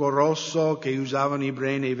 col muco rosso che usavano gli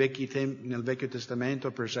ebrei nel Vecchio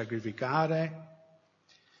Testamento per sacrificare.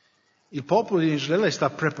 Il popolo di Israele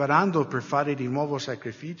sta preparando per fare di nuovo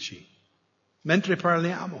sacrifici. Mentre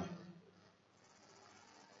parliamo.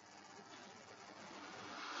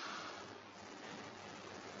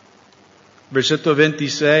 Versetto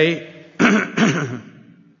 26,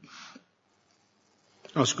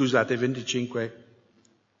 no scusate, 25.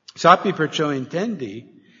 Sappi perciò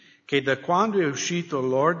intendi che da quando è uscito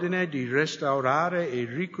l'ordine di restaurare e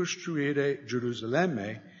ricostruire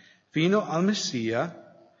Gerusalemme fino al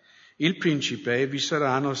Messia, il principe, vi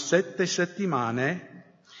saranno 7 settimane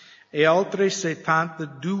e altre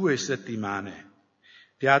 72 settimane.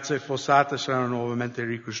 Piazza e fossate saranno nuovamente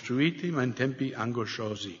ricostruiti, ma in tempi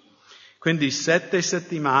angosciosi. Quindi 7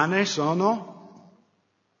 settimane sono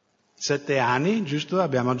 7 anni, giusto?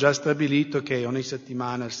 Abbiamo già stabilito che ogni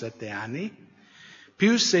settimana 7 anni,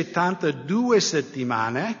 più 72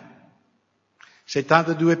 settimane,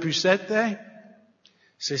 72 più 7,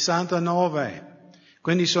 69.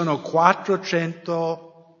 Quindi sono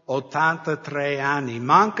 483 anni,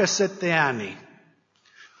 manca 7 anni.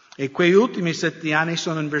 E quei ultimi 7 anni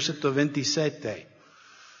sono in versetto 27.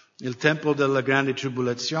 Il tempo della grande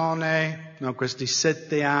tribolazione, no, questi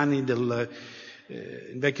 7 anni il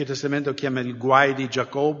Vecchio Testamento chiama il guai di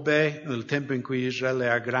Giacobbe, il tempo in cui Israele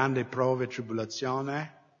ha grande prove e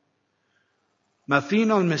tribolazione. Ma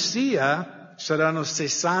fino al Messia saranno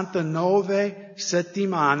 69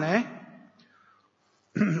 settimane,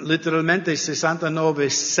 letteralmente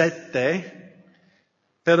 69-7,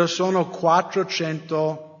 però sono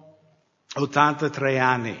 483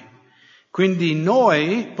 anni. Quindi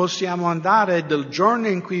noi possiamo andare dal giorno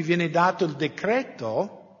in cui viene dato il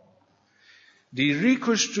decreto di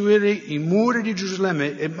ricostruire i muri di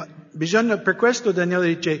Gerusalemme. E per questo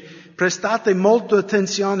Daniele dice, prestate molta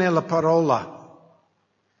attenzione alla parola.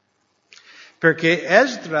 Perché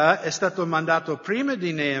Esdra è stato mandato prima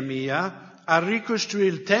di Neemia a ricostruire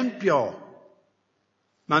il Tempio,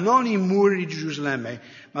 ma non i muri di Gerusalemme.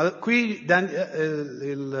 Ma qui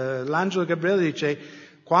l'angelo Gabriele dice,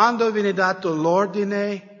 quando viene dato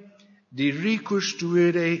l'ordine di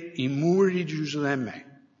ricostruire i muri di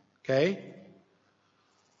Gerusalemme, ok?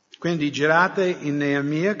 Quindi girate in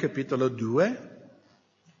Neemia capitolo 2.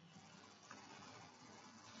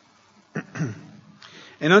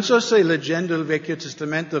 E non so se leggendo il Vecchio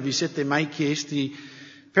Testamento vi siete mai chiesti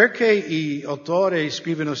perché gli autori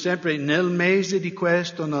scrivono sempre nel mese di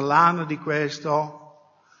questo, nell'anno di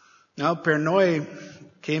questo. No, per noi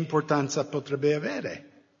che importanza potrebbe avere?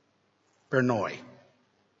 Per noi.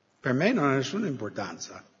 Per me non ha nessuna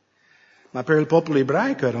importanza. Ma per il popolo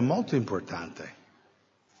ebraico era molto importante.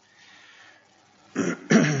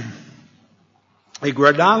 E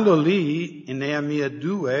guardando lì in Neemia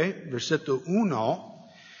 2, versetto 1,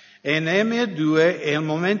 e Neemia 2 è il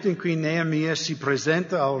momento in cui Neemia si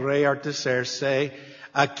presenta al re Artaserse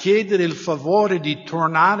a chiedere il favore di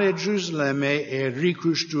tornare a Gerusalemme e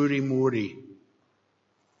ricostruire i muri.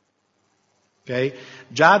 Okay?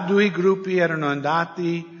 Già 2 gruppi erano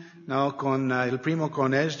andati, no, il primo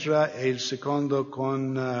con Esdra e il secondo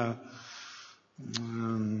con,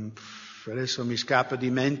 adesso mi scappa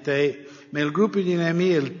di mente, ma il gruppo di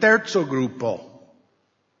Neemia è il terzo gruppo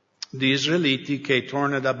di israeliti che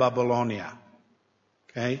torna da Babilonia.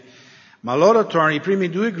 Okay? Ma loro tornano, i primi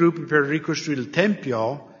 2 gruppi per ricostruire il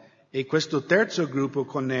Tempio e questo terzo gruppo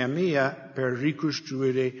con Neemia per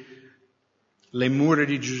ricostruire le mura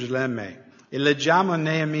di Gerusalemme. E leggiamo in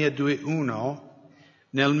Neemia 2:1,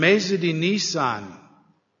 nel mese di Nisan,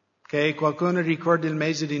 che qualcuno ricorda il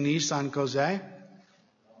mese di Nisan cos'è?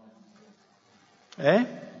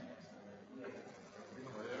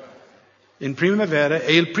 In primavera,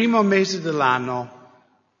 è il primo mese dell'anno.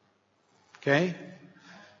 Ok?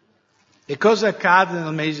 E cosa accade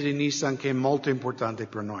nel mese di Nisan che è molto importante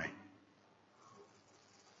per noi?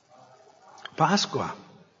 Pasqua.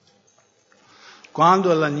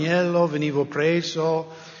 Quando l'agnello veniva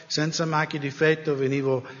preso, senza macchia di difetto,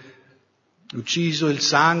 veniva ucciso, il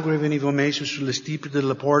sangue veniva messo sulle stipe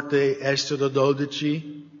delle porte, Esodo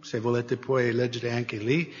 12, se volete poi leggere anche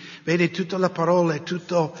lì. Vedi, tutta la parola è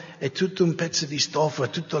tutto un pezzo di stoffa, è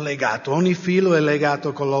tutto legato, ogni filo è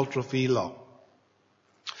legato con l'altro filo.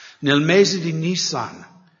 Nel mese di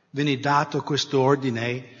Nisan viene dato questo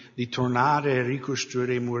ordine di tornare a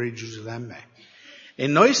ricostruire i muri di Gerusalemme. E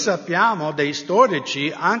noi sappiamo dai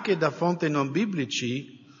storici, anche da fonti non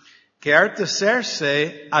biblici, che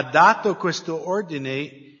Artaserse ha dato questo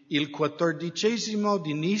ordine il 14°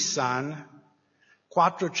 di Nisan,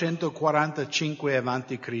 445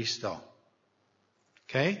 avanti Cristo.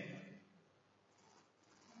 Ok?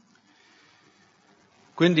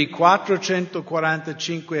 Quindi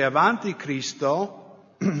 445 avanti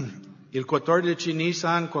Cristo, il 14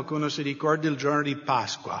 Nisan, qualcuno si ricorda il giorno di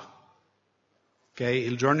Pasqua. Okay?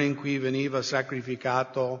 Il giorno in cui veniva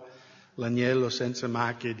sacrificato l'agnello senza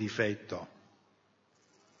macchia e difetto.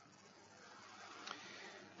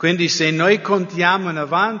 Quindi se noi contiamo in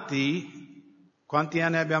avanti, quanti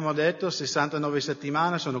anni abbiamo detto? 69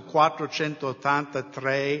 settimane, sono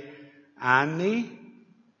 483 anni.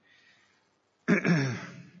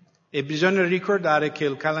 E bisogna ricordare che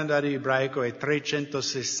il calendario ebraico è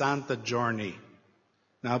 360 giorni,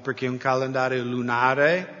 no? Perché un calendario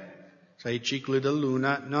lunare, i cicli della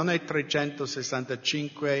luna, non è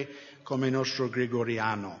 365 come il nostro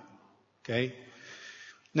gregoriano, ok?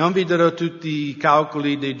 Non vi darò tutti i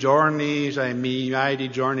calcoli dei giorni, migliaia di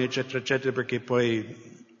giorni, eccetera, eccetera, perché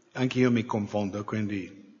poi anche io mi confondo,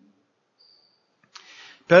 quindi.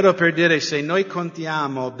 Però per dire, se noi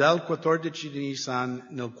contiamo dal 14 di Nisan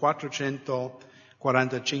nel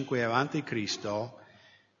 445 avanti Cristo,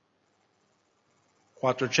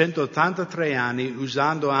 483 anni,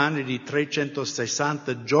 usando anni di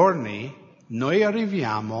 360 giorni, noi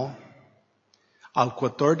arriviamo al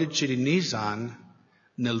 14 di Nisan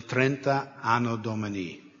nel 30 anno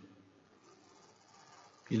Domini,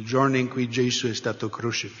 il giorno in cui Gesù è stato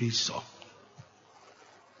crocifisso.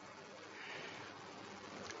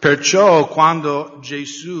 Perciò quando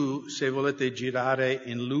Gesù, se volete girare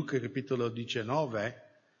in Luca capitolo 19,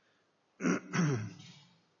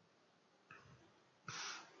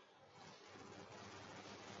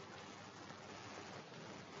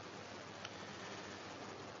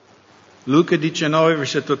 Luca 19,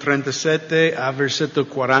 versetto 37 a versetto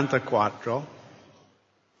 44.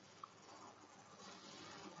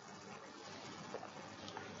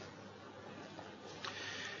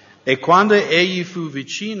 E quando egli fu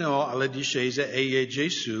vicino alla discesa, egli è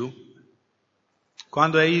Gesù,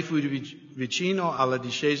 quando egli fu vicino alla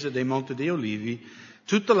discesa dei Monti dei Olivi,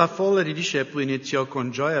 tutta la folla di discepoli iniziò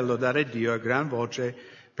con gioia a lodare Dio a gran voce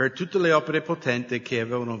per tutte le opere potenti che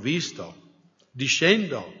avevano visto,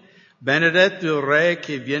 dicendo: benedetto il Re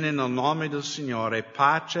che viene nel nome del Signore,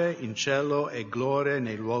 pace in cielo e gloria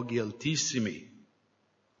nei luoghi altissimi.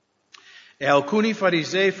 E alcuni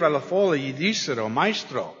farisei fra la folla gli dissero: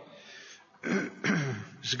 Maestro,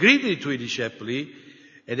 sgridi i tuoi discepoli.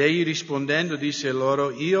 Ed egli rispondendo disse loro: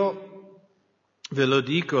 io ve lo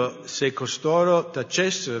dico, se costoro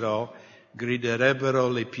tacessero, griderebbero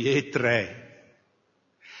le pietre.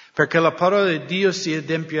 Perché la parola di Dio si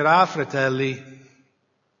adempierà, fratelli.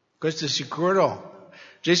 Questo è sicuro.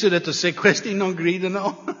 Gesù ha detto: se questi non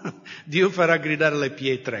gridano, Dio farà gridare le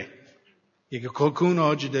pietre. E che qualcuno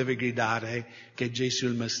oggi deve gridare che Gesù è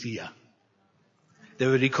il Messia.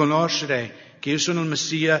 Deve riconoscere che io sono il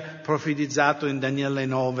Messia profetizzato in Daniele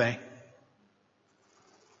 9.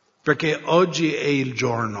 Perché oggi è il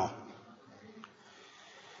giorno.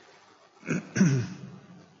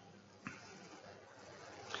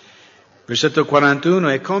 Versetto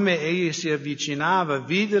 41, e come egli si avvicinava,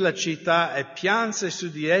 vide la città e pianse su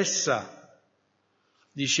di essa,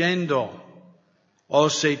 dicendo: oh,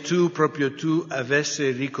 se tu, proprio tu, avessi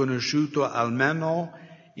riconosciuto almeno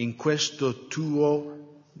in questo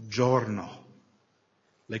tuo giorno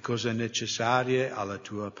le cose necessarie alla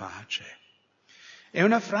tua pace. È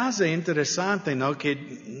una frase interessante, no?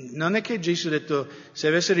 Che non è che Gesù ha detto: se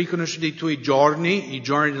avessi riconosciuto i tuoi giorni, i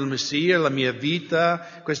giorni del Messia, la mia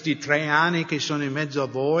vita, questi 3 anni che sono in mezzo a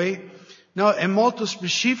voi, No, è molto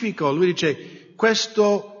specifico. Lui dice,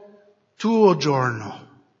 questo tuo giorno.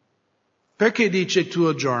 Perché dice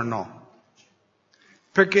tuo giorno?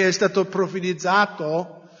 Perché è stato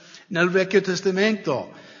profetizzato nel Vecchio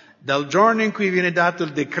Testamento. Dal giorno in cui viene dato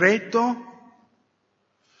il decreto,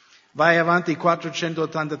 vai avanti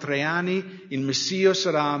 483 anni, il Messia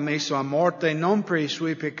sarà messo a morte non per i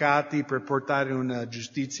suoi peccati, per portare una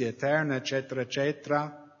giustizia eterna, eccetera,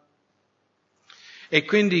 eccetera. E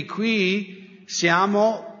quindi qui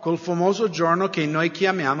siamo col famoso giorno che noi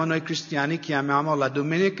cristiani chiamiamo la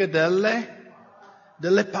Domenica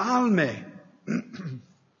delle Palme.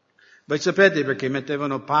 Voi sapete perché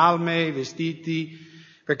mettevano palme, i vestiti,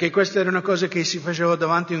 perché questa era una cosa che si faceva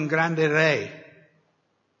davanti a un grande re,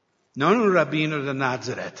 non un rabbino da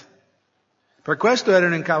Nazareth. Per questo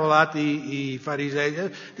erano incavolati i farisei,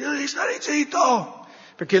 devi stare zitto,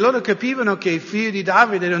 perché loro capivano che il figlio di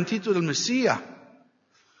Davide era un titolo del Messia.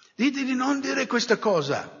 Dite di non dire questa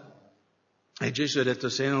cosa. E Gesù ha detto,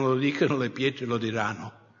 se non lo dicono le pietre lo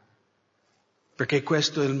diranno. Perché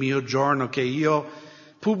questo è il mio giorno che io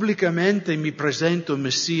pubblicamente mi presento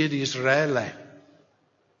Messia di Israele.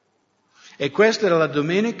 E questa era la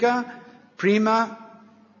domenica prima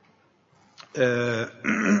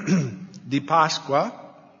di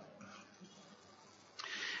Pasqua.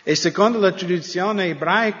 E secondo la tradizione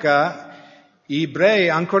ebraica, gli ebrei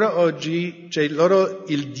ancora oggi, loro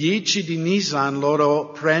il 10 di Nisan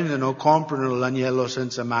loro comprano l'agnello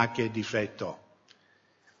senza macchia e difetto.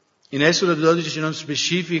 In Esodo 12 non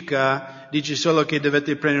specifica, dice solo che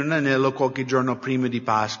dovete prendere un agnello qualche giorno prima di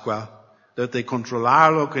Pasqua. Dovete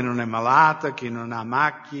controllarlo, che non è malato, che non ha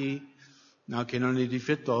macchie, no, che non è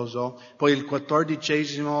difettoso. Poi il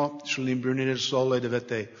 14° sull'imbrunire del sole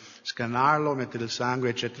dovete scannarlo, mettere il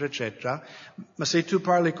sangue, eccetera, eccetera. Ma se tu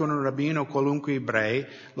parli con un rabbino o qualunque ebrei,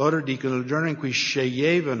 loro dicono il giorno in cui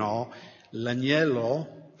sceglievano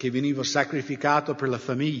l'agnello che veniva sacrificato per la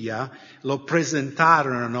famiglia, lo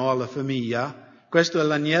presentarono alla famiglia. Questo è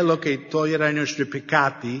l'agnello che toglierà i nostri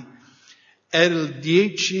peccati. Era il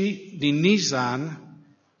 10 di Nisan,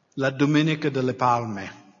 la Domenica delle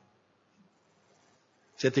Palme.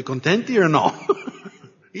 Siete contenti o no?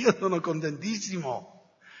 Io sono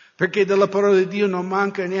contentissimo, perché della parola di Dio non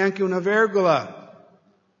manca neanche una virgola.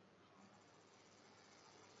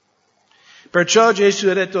 Perciò Gesù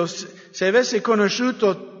ha detto, se avessi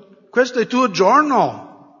conosciuto, questo è il tuo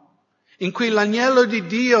giorno, in cui l'agnello di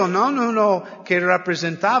Dio, non uno che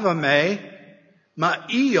rappresentava me, ma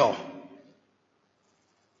io,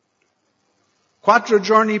 4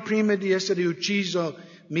 giorni prima di essere ucciso,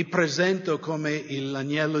 mi presento come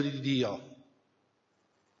l'agnello di Dio,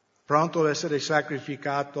 pronto ad essere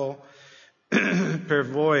sacrificato per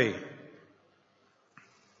voi.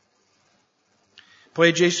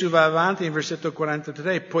 Poi Gesù va avanti in versetto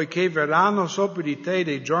 43, poiché verranno sopra di te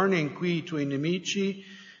dei giorni in cui i tuoi nemici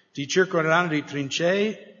ti circonderanno di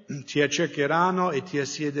trincee, ti accercheranno e ti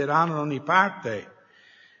assiederanno da ogni parte,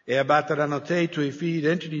 e abbatteranno te e i tuoi figli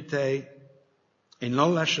dentro di te, e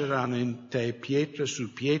non lasceranno in te pietra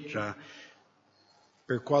su pietra.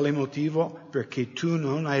 Per quale motivo? Perché tu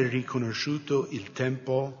non hai riconosciuto il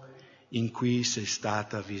tempo in cui sei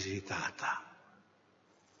stata visitata.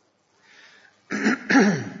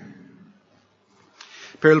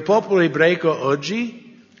 Per il popolo ebraico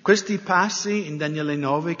oggi, questi passi in Daniele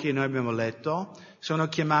 9 che noi abbiamo letto sono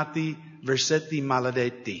chiamati versetti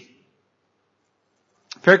maledetti.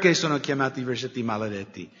 Perché sono chiamati versetti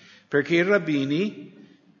maledetti? Perché i rabbini,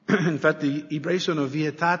 infatti gli ebrei sono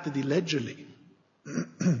vietati di leggerli.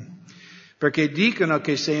 Perché dicono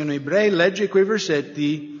che se un ebreo legge quei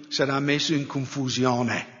versetti sarà messo in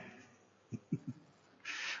confusione.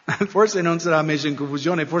 Forse non sarà messo in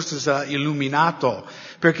confusione, forse sarà illuminato,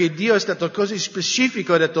 perché Dio è stato così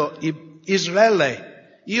specifico, ha detto,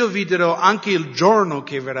 Israele, io vi dirò anche il giorno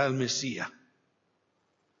che verrà il Messia.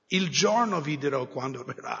 Il giorno vi dirò quando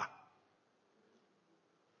verrà.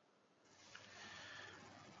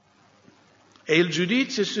 E il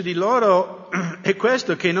giudizio su di loro è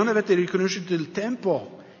questo, che non avete riconosciuto il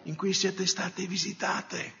tempo in cui siete state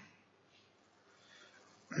visitate.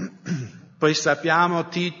 Poi sappiamo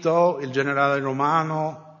Tito, il generale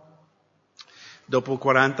romano, dopo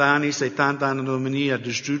 40 anni, 70 anni di dominio, ha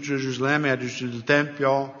distrutto Gerusalemme, ha distrutto il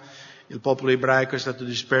Tempio, il popolo ebraico è stato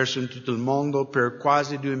disperso in tutto il mondo per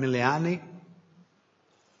quasi 2000 anni.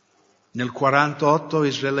 Nel 48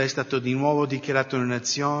 Israele è stato di nuovo dichiarato una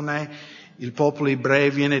nazione. Il popolo ebreo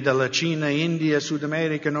viene dalla Cina, India, Sud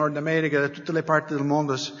America, Nord America, da tutte le parti del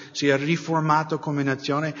mondo, si è riformato come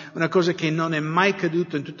nazione, una cosa che non è mai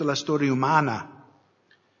caduta in tutta la storia umana.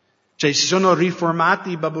 Si sono riformati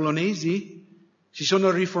i babilonesi, Si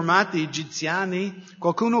sono riformati egiziani?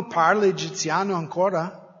 Qualcuno parla egiziano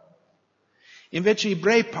ancora? Invece gli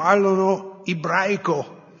ebrei parlano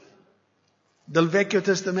ebraico del Vecchio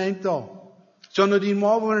Testamento. Sono di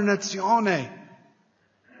nuovo una nazione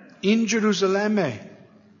in Gerusalemme.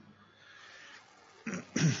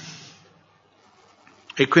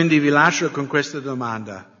 E quindi vi lascio con questa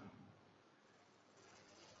domanda.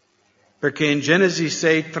 Perché in Genesi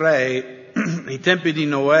 6:3, ai tempi di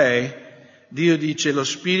Noè, Dio dice: lo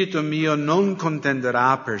spirito mio non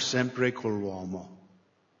contenderà per sempre con l'uomo.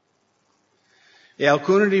 E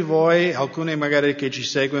alcuni di voi, alcuni magari che ci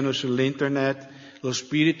seguono sull'internet, lo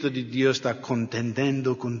spirito di Dio sta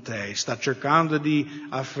contendendo con te, sta cercando di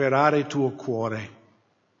afferrare il tuo cuore.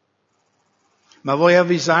 Ma voglio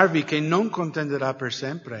avvisarvi che non contenderà per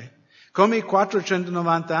sempre. Come i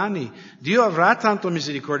 490 anni, Dio avrà tanta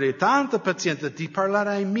misericordia e tanta pazienza, ti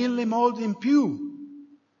parlerà in 1000 modi in più.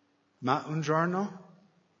 Ma un giorno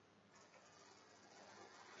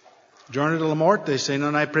della morte, se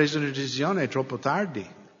non hai preso una decisione, è troppo tardi.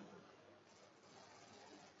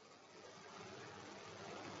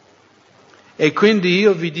 E quindi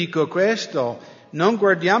io vi dico questo, non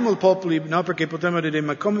guardiamo il popolo, no, perché potremmo dire: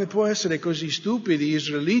 ma come può essere così stupidi gli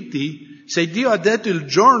israeliti? Se Dio ha detto il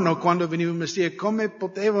giorno quando veniva il Messia, come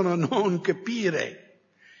potevano non capire?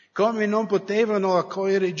 Come non potevano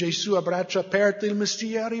accogliere Gesù a braccia aperte? Il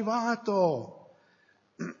Messia è arrivato.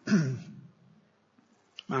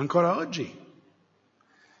 Ma ancora oggi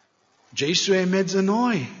Gesù è in mezzo a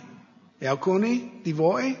noi. E alcuni di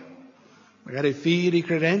voi, magari figli di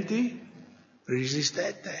credenti,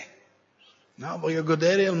 resistete. No, voglio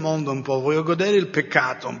godere il mondo un po', voglio godere il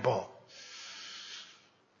peccato un po'.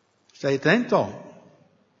 Stai attento,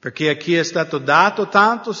 perché a chi è stato dato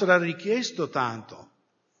tanto sarà richiesto tanto.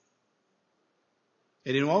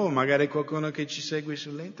 E di nuovo magari qualcuno che ci segue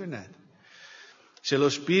sull'internet. Se lo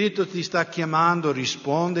Spirito ti sta chiamando,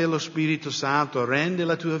 risponde allo Spirito Santo, rende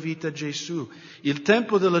la tua vita a Gesù. Il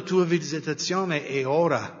tempo della tua visitazione è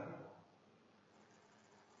ora.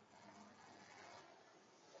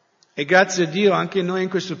 E grazie a Dio anche noi in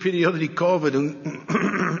questo periodo di Covid,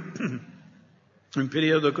 un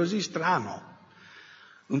periodo così strano,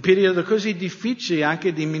 un periodo così difficile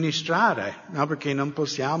anche di ministrare, no? Perché non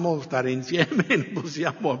possiamo stare insieme, non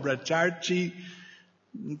possiamo abbracciarci,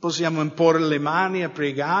 non possiamo imporre le mani a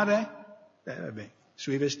pregare,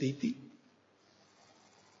 sui vestiti.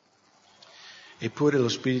 Eppure lo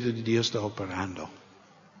Spirito di Dio sta operando.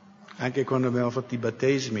 Anche quando abbiamo fatto i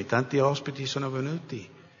battesimi, tanti ospiti sono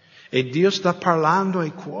venuti. E Dio sta parlando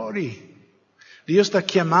ai cuori. Dio sta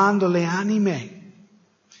chiamando le anime.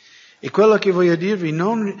 E quello che voglio dirvi,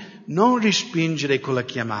 non respingere quella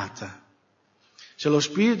chiamata. Se lo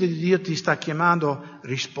Spirito di Dio ti sta chiamando,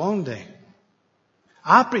 risponde.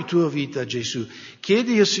 Apri tua vita a Gesù.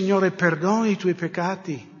 Chiedi al Signore perdono i tuoi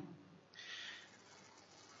peccati.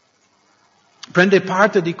 Prende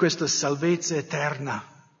parte di questa salvezza eterna.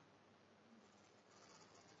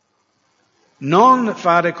 Non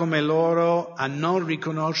fare come loro a non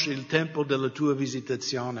riconoscere il tempo della tua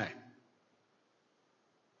visitazione.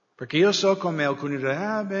 Perché io so come alcuni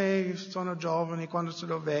dicono, sono giovane, quando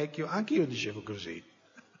sarò vecchio. Anche io dicevo così.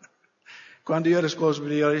 Quando io ero scuola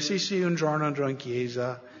superiore, sì, un giorno andrò in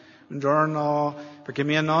chiesa, un giorno, perché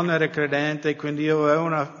mia nonna era credente, quindi io avevo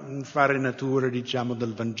un fare natura, diciamo,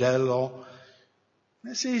 del Vangelo.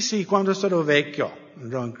 Sì, quando sarò vecchio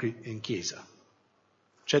andrò in chiesa,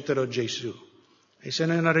 accetterò Gesù. E se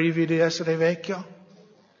non arrivi di essere vecchio?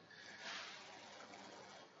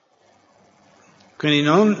 Quindi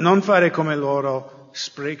non fare come loro,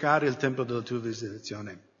 sprecare il tempo della tua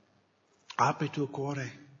visitazione. Apri il tuo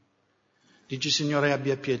cuore. Dici: Signore,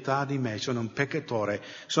 abbia pietà di me, sono un peccatore.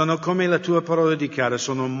 Sono come la tua parola dichiara,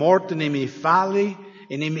 sono morto nei miei falli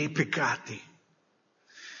e nei miei peccati.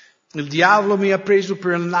 Il diavolo mi ha preso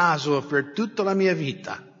per il naso per tutta la mia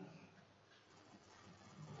vita.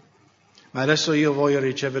 Ma adesso io voglio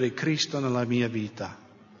ricevere Cristo nella mia vita.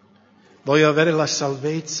 Voglio avere la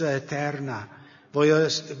salvezza eterna. Voglio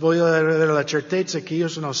avere la certezza che io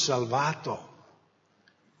sono salvato.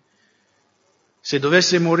 Se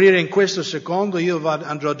dovessi morire in questo secondo, io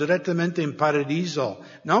andrò direttamente in paradiso.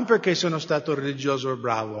 Non perché sono stato religioso o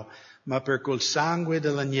bravo, ma per col sangue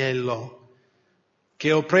dell'agnello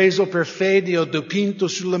che ho preso per fede e ho dipinto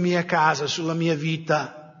sulla mia casa, sulla mia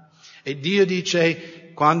vita. E Dio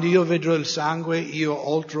dice: quando io vedrò il sangue, io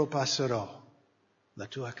oltrepasserò la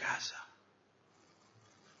tua casa.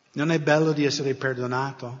 Non è bello di essere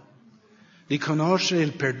perdonato? Di conoscere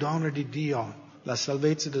il perdono di Dio, la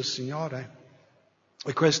salvezza del Signore?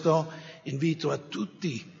 E questo invito a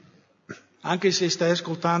tutti Anche se stai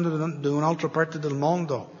ascoltando da un'altra parte del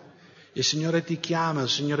mondo, il Signore ti chiama, il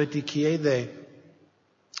Signore ti chiede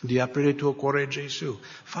di aprire il tuo cuore a Gesù.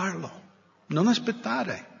 Farlo. Non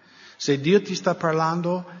aspettare. Se Dio ti sta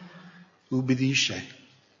parlando, ubbidisce.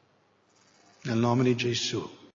 Nel nome di Gesù.